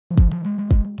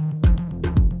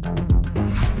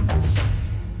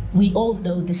we all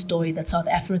know the story that South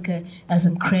Africa has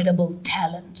incredible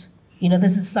talent. You know,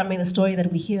 this is the story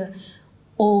that we hear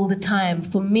all the time.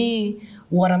 For me,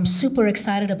 what I'm super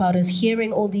excited about is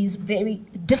hearing all these very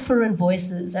different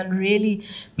voices and really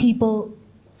people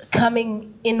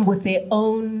coming in with their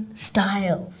own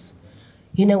styles,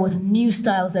 you know, with new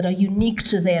styles that are unique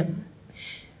to them.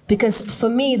 Because for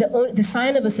me, the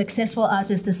sign of a successful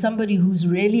artist is somebody who's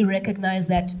really recognized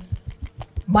that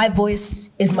my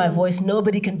voice is my voice.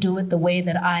 Nobody can do it the way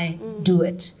that I do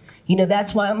it. You know,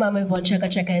 that's why Mama Yvonne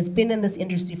Chaka-Chaka has been in this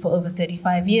industry for over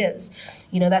 35 years.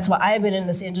 You know, that's why I've been in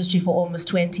this industry for almost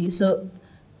 20. So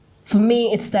for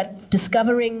me, it's that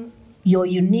discovering your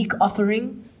unique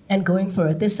offering and going for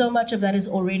it. There's so much of that is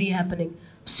already happening.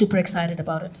 I'm super excited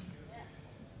about it.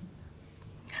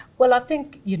 Well, I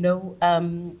think, you know,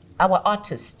 our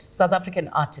artists, South African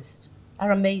artists,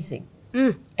 are amazing.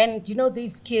 And, you know,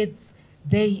 these kids,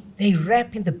 they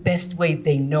rap in the best way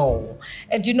they know.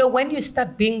 And, you know, when you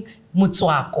start being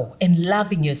mutswako and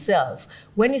loving yourself,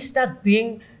 when you start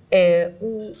being they're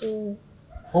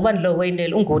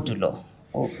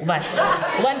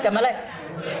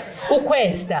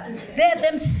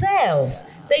themselves.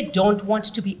 They don't want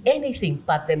to be anything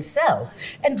but themselves.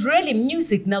 And really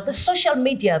music now, the social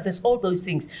media, there's all those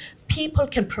things. People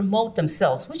can promote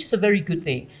themselves, which is a very good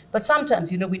thing. But sometimes,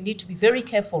 you know, we need to be very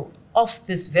careful of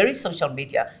this very social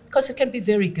media because it can be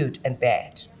very good and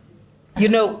bad. You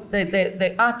know,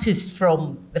 the artists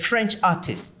from the French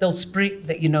artists, they'll spring,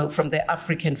 you know, from the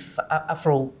African,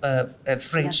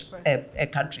 French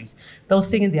countries. They'll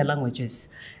sing in their languages.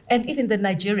 And even the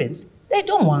Nigerians, they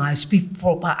don't want to speak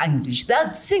proper English.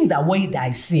 They'll sing the way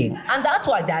they sing. And that's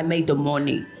why they made the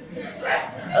money.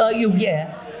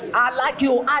 I like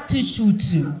your attitude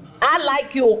too. I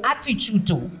like your attitude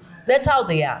too. That's how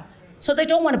they are. So they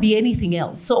don't want to be anything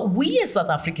else. So we as South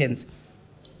Africans,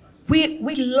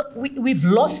 we've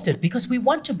lost it because we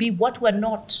want to be what we're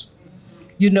not,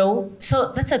 you know?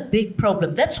 So that's a big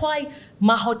problem. That's why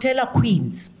Mahotela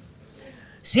Queens,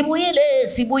 they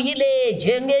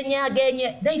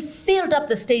filled up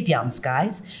the stadiums,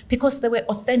 guys, because they were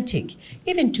authentic.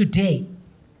 Even today,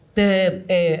 the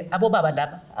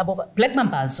Black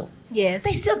Mambazo, yes,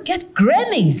 they still get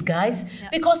Grammys, guys,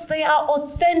 because they are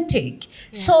authentic.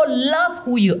 So love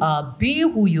who you are, be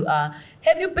who you are.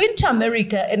 Have you been to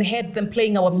America and heard them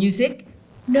playing our music?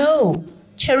 No.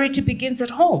 Charity begins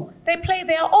at home. They play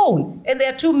their own, and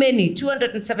there are too many,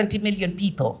 270 million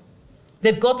people.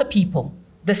 They've got the people.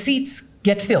 The seats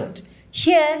get filled.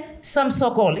 Here, some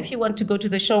so-called, if you want to go to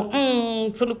the show,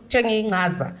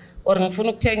 Casa, or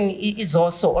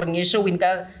Izoso, or show in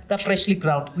freshly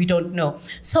ground, we don't know.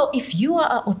 So if you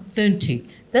are authentic,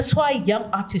 that's why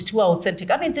young artists who are authentic,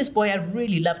 I mean, this boy, I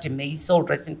really loved him. May his soul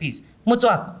rest in peace.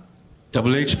 Mutswa.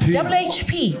 Double HP. Double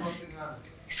HP.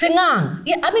 Singang.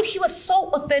 Yeah, I mean, he was so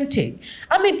authentic.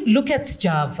 I mean, look at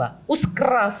Java.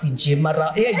 Uskraf nje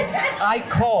mara.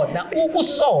 Icon.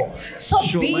 Uso. So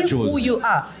be who you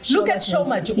are. Look at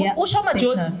Shoma Joes. Shoma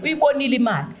Joes, we bonili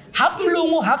man. Half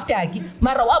mlungu, half tagi.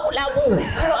 Mara wabulawu.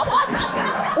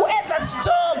 Uenda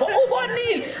strong.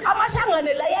 Ubonil.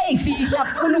 Amashangane la yayifihla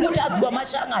funa ukuthi aziba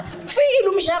amashangane. Fikile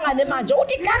umshangane manje.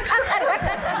 Uthi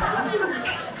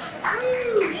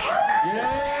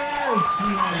Yes.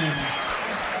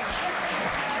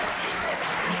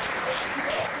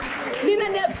 Nina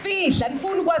niyazifihla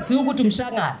nifuna ukwazi ukuthi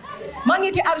umshangana.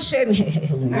 Mangithi absheni.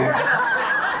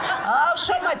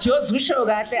 Shoma Joes usho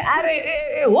kahle. Are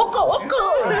hoko.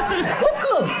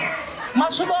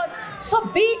 Mashobon. So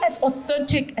be as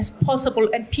authentic as possible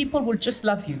and people will just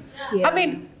love you. Yeah. I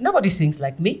mean, nobody sings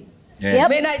like me. Yes.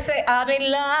 When I say I'm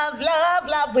in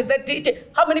love with the DJ,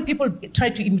 how many people try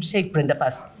to imitate Brenda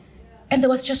Fassie? And there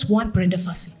was just one Brenda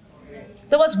Fassie.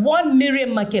 There was one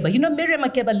Miriam Makeba. You know, Miriam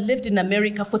Makeba lived in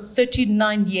America for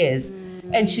 39 years.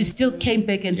 And she still came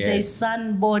back and says,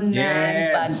 Sanbonan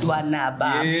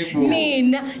Bantwanaba.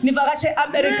 Nina, Nivakashe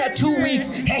America 2 weeks.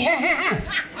 Hey.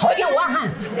 Hold your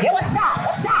wahan. Hey, what's up?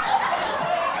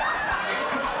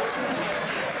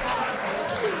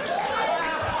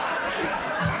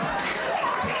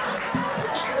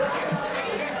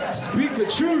 Speak the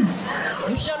truth.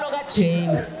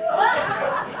 James.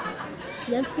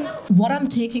 Nancy, what I'm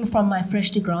taking from my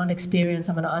Freshly Ground experience,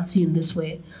 I'm going to answer you in this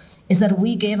way, is that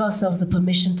we gave ourselves the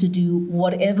permission to do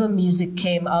whatever music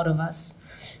came out of us.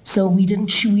 So we didn't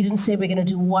say we're going to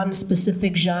do one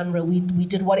specific genre. We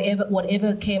did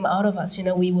whatever came out of us. You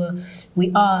know,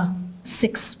 we are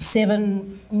 6,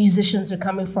 7 musicians are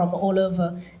coming from all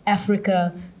over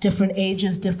Africa, different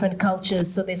ages, different cultures.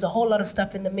 So there's a whole lot of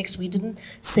stuff in the mix. We didn't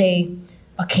say,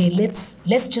 okay,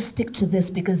 let's just stick to this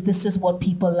because this is what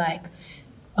people like.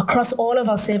 across all of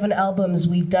our 7 albums,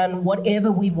 we've done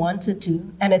whatever we wanted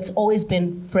to, and it's always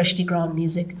been freshly ground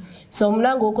music. So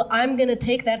Mnangoko, I'm going to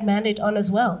take that mandate on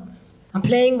as well. I'm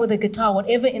playing with a guitar.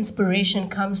 Whatever inspiration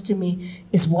comes to me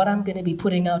is what I'm going to be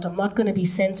putting out. I'm not going to be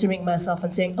censoring myself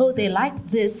and saying, oh, they like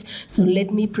this, so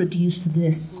let me produce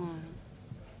this.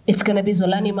 It's going to be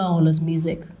Zolani Mahola's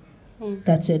music.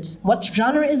 That's it. What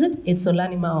genre is it? It's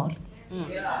Zolani Mahola.